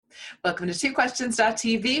Welcome to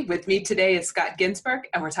TwoQuestions.tv. With me today is Scott Ginsberg,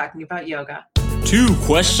 and we're talking about yoga.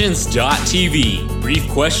 TwoQuestions.tv. Brief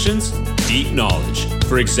questions, deep knowledge.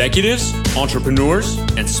 For executives, entrepreneurs,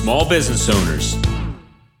 and small business owners.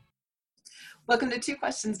 Welcome to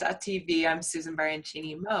TwoQuestions.tv. I'm Susan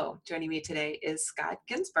Baroncini-Moe. Joining me today is Scott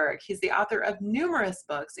Ginsberg. He's the author of numerous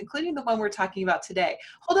books, including the one we're talking about today.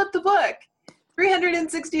 Hold up the book.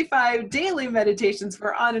 365 daily meditations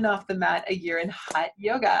for on and off the mat, a year in hot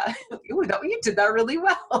yoga. Ooh, you did that really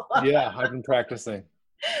well. Yeah, I've been practicing.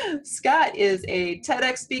 Scott is a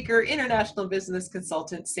TEDx speaker, international business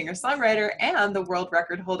consultant, singer-songwriter, and the world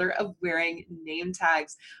record holder of wearing name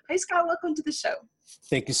tags. Hi, Scott. Welcome to the show.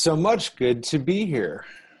 Thank you so much. Good to be here.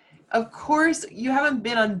 Of course, you haven't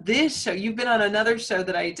been on this show. You've been on another show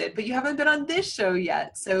that I did, but you haven't been on this show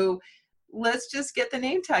yet. So let's just get the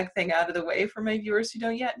name tag thing out of the way for my viewers who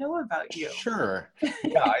don't yet know about you. Sure.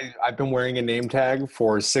 Yeah, I've been wearing a name tag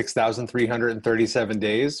for 6,337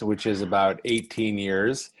 days, which is about 18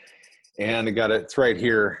 years. And I got it's right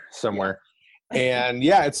here somewhere. And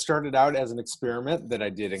yeah, it started out as an experiment that I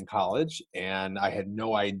did in college. And I had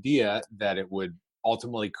no idea that it would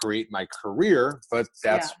ultimately create my career, but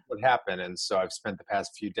that's what happened. And so I've spent the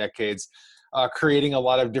past few decades creating a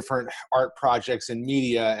lot of different art projects and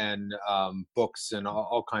media and books and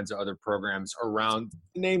all kinds of other programs around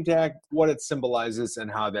the name tag, what it symbolizes,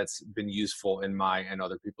 and how that's been useful in my and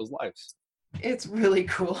other people's lives. It's really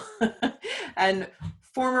cool. And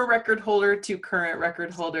former record holder to current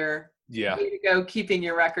record holder. Yeah. Way to go, keeping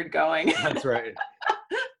your record going. That's right.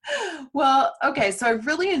 Well, okay. So I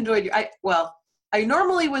really enjoyed I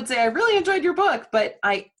normally would say I really enjoyed your book, but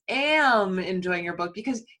I am enjoying your book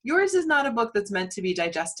because yours is not a book that's meant to be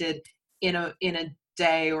digested in a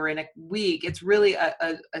day or in a week. It's really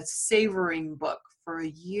a savoring book for a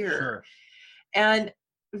year. Sure. And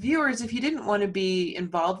viewers, if you didn't want to be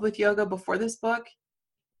involved with yoga before this book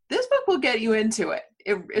will get you into it.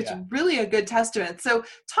 It's really a good testament. So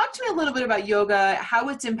talk to me a little bit about yoga, how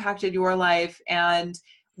it's impacted your life, and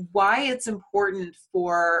why it's important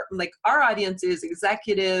for our audience is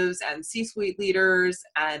executives and C-suite leaders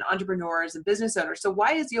and entrepreneurs and business owners. So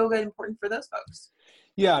why is yoga important for those folks?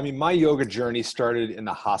 Yeah, I mean, my yoga journey started in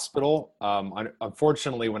the hospital.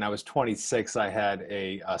 Unfortunately, when I was 26, I had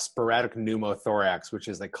a sporadic pneumothorax, which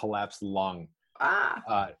is a collapsed lung.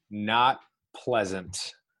 Not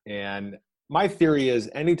pleasant. And my theory is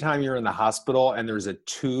anytime you're in the hospital and there's a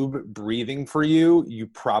tube breathing for you, you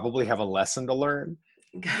probably have a lesson to learn.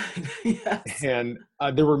 Yes. And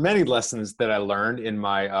there were many lessons that I learned in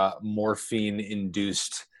my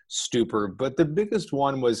morphine-induced stupor, but the biggest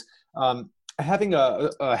one was having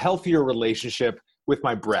a healthier relationship with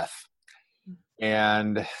my breath.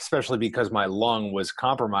 And especially because my lung was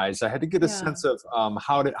compromised, I had to get a sense of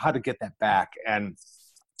how to get that back. And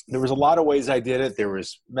there was a lot of ways I did it. There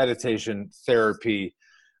was meditation, therapy,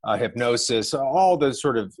 hypnosis, all those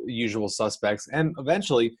sort of usual suspects. And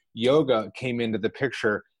eventually yoga came into the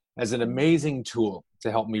picture as an amazing tool to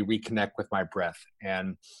help me reconnect with my breath.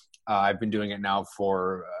 And I've been doing it now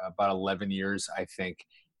for about 11 years, I think.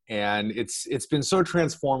 And it's been so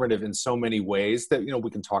transformative in so many ways that, we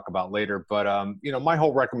can talk about later. But, my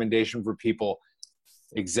whole recommendation for people,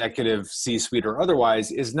 executive, C-suite or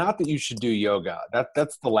otherwise, is not that you should do yoga.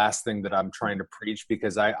 That's the last thing that I'm trying to preach,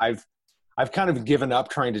 because I've kind of given up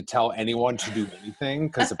trying to tell anyone to do anything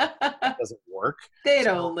because it doesn't work. They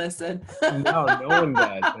don't listen. No one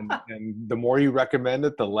does. And the more you recommend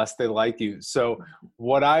it, the less they like you. So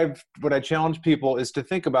what I challenge people is to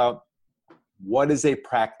think about what is a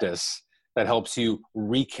practice that helps you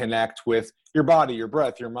reconnect with your body, your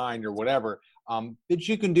breath, your mind, or whatever, that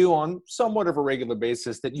you can do on somewhat of a regular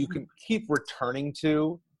basis that you can keep returning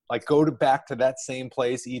to, like back to that same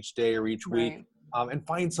place each day or each week. And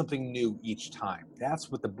find something new each time.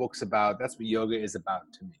 That's what the book's about. That's what yoga is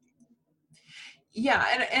about to me. Yeah,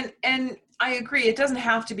 and I agree. It doesn't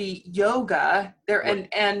have to be yoga. There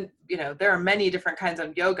there are many different kinds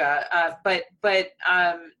of yoga. But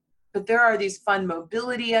there are these fun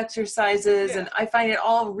mobility exercises, and I find it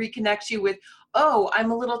all reconnects you with,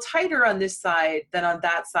 I'm a little tighter on this side than on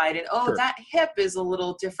that side, and that hip is a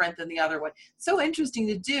little different than the other one. So interesting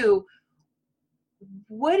to do.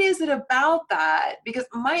 What is it about that? Because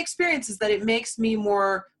my experience is that it makes me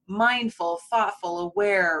more mindful, thoughtful,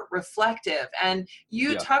 aware, reflective. And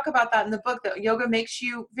you talk about that in the book, that yoga makes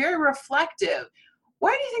you very reflective.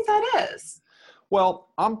 Why do you think that is? Well,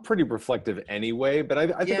 I'm pretty reflective anyway, but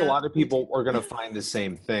I think a lot of people are going to find the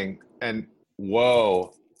same thing. And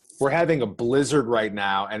whoa, We're having a blizzard right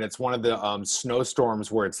now, and it's one of the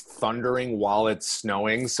snowstorms where it's thundering while it's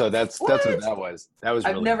snowing. So that's what that was. That was.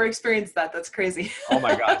 I've really never experienced that. That's crazy. Oh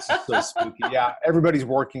my gosh, it's so spooky. Yeah, everybody's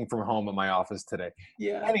working from home at my office today.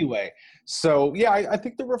 Yeah. Anyway, so yeah, I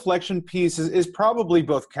think the reflection piece is probably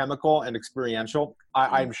both chemical and experiential.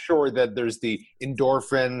 I'm sure that there's the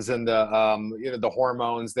endorphins and the the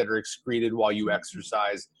hormones that are excreted while you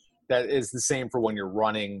exercise. That is the same for when you're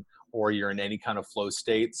running or you're in any kind of flow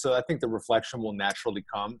state. So I think the reflection will naturally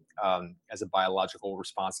come as a biological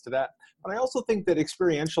response to that. But I also think that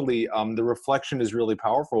experientially, the reflection is really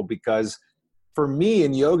powerful because for me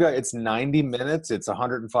in yoga, it's 90 minutes, it's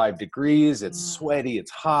 105 degrees, it's sweaty,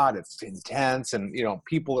 it's hot, it's intense, and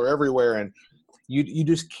people are everywhere, and you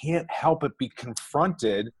just can't help but be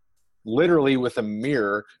confronted literally with a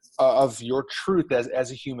mirror of your truth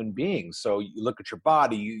as a human being. So you look at your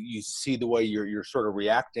body, you see the way you're sort of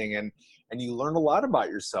reacting, and you learn a lot about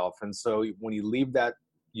yourself. And so when you leave that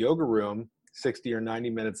yoga room 60 or 90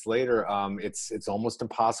 minutes later, it's almost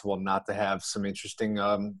impossible not to have some interesting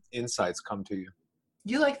insights come to you.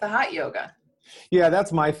 You like the hot yoga? Yeah,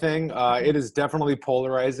 that's my thing. It is definitely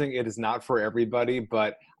polarizing. It is not for everybody,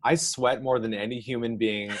 but I sweat more than any human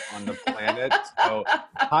being on the planet. So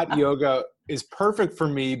hot yoga is perfect for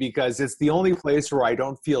me because it's the only place where I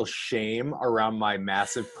don't feel shame around my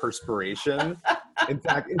massive perspiration. In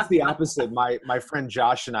fact, it's the opposite. My friend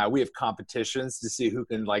Josh and I, we have competitions to see who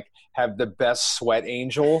can have the best sweat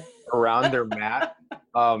angel around their mat.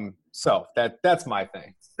 So that's my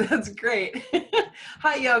thing. That's great.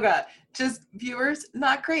 Hot yoga, just viewers,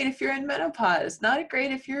 not great if you're in menopause, not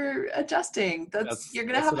great if you're adjusting. You're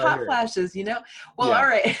going to have hot flashes, Well, yeah. All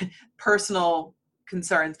right. Personal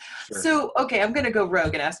concerns. Sure. So, okay, I'm going to go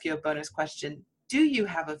rogue and ask you a bonus question. Do you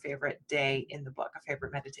have a favorite day in the book, a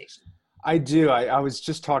favorite meditation? I do. I was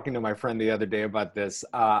just talking to my friend the other day about this.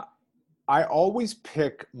 I always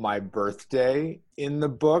pick my birthday in the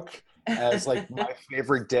book as my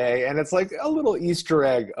favorite day, and it's a little Easter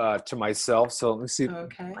egg to myself. So let me see.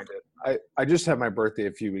 Okay. I just had my birthday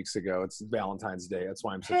a few weeks ago. It's Valentine's Day. That's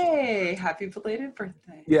why I'm so happy belated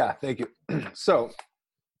birthday. Yeah, thank you. So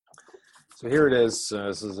here it is.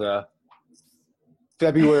 This is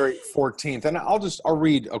February 14th, and I'll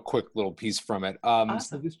read a quick little piece from it. Awesome.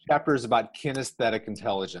 So this chapter is about kinesthetic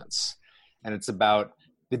intelligence, and it's about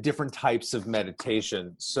the different types of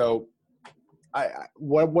meditation. So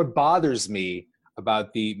what bothers me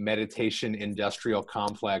about the meditation industrial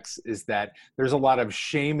complex is that there's a lot of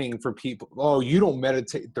shaming for people. Oh, you don't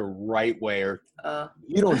meditate the right way, or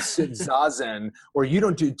you don't sit zazen, or you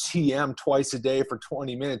don't do TM twice a day for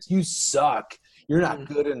 20 minutes. You suck. You're not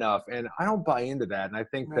good enough. And I don't buy into that. And I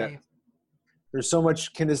think that there's so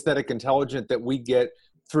much kinesthetic intelligence that we get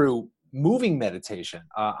through moving meditation.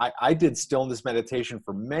 I did stillness meditation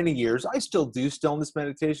for many years. I still do stillness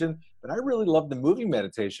meditation, but I really love the moving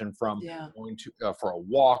meditation from going to for a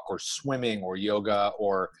walk or swimming or yoga,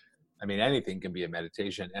 or anything can be a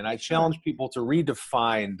meditation. And I challenge people to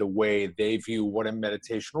redefine the way they view what a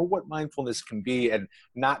meditation or what mindfulness can be, and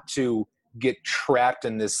not to get trapped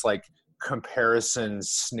in this comparison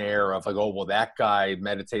snare of that guy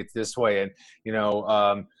meditates this way, and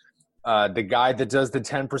the guy that does the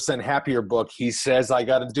 10% Happier book, he says I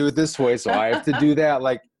got to do it this way, so I have to do that.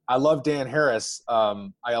 I love Dan Harris.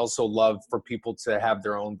 I also love for people to have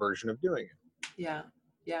their own version of doing it. Yeah.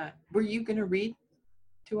 Were you going to read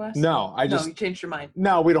to us? No, you changed your mind.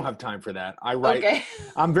 No, we don't have time for that. I write. Okay.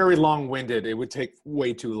 I'm very long-winded. It would take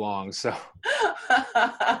way too long. So.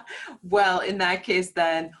 Well, in that case,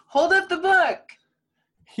 then hold up the book.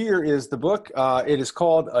 Here is the book. It is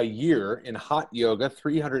called A Year in Hot Yoga,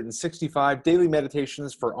 365 Daily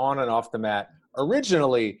Meditations for On and Off the Mat.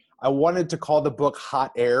 Originally, I wanted to call the book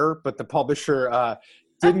Hot Air, but the publisher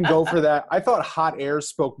didn't go for that. I thought Hot Air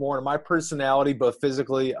spoke more to my personality, both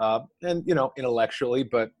physically and intellectually,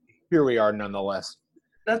 but here we are nonetheless.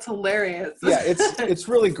 That's hilarious. Yeah, it's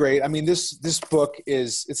really great. This book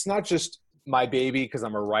it's not just my baby because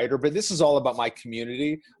I'm a writer, but this is all about my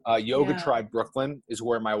community. Yoga Tribe Brooklyn is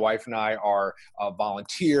where my wife and I are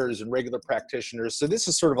volunteers and regular practitioners. So this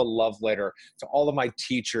is sort of a love letter to all of my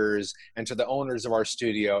teachers and to the owners of our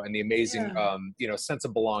studio and the amazing, sense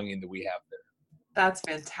of belonging that we have there. That's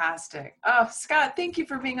fantastic. Oh, Scott, thank you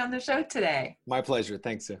for being on the show today. My pleasure.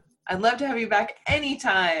 Thanks, Sue. I'd love to have you back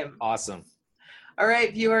anytime. Awesome. All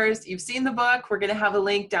right, viewers, you've seen the book. We're going to have a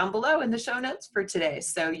link down below in the show notes for today,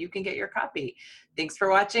 so you can get your copy. Thanks for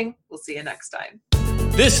watching. We'll see you next time.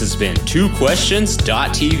 This has been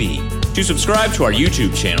TwoQuestions.tv. To subscribe to our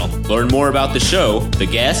YouTube channel, learn more about the show, the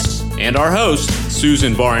guests, and our host,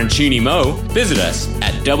 Susan Baroncini Moe, visit us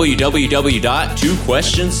at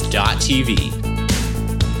www.twoquestions.tv.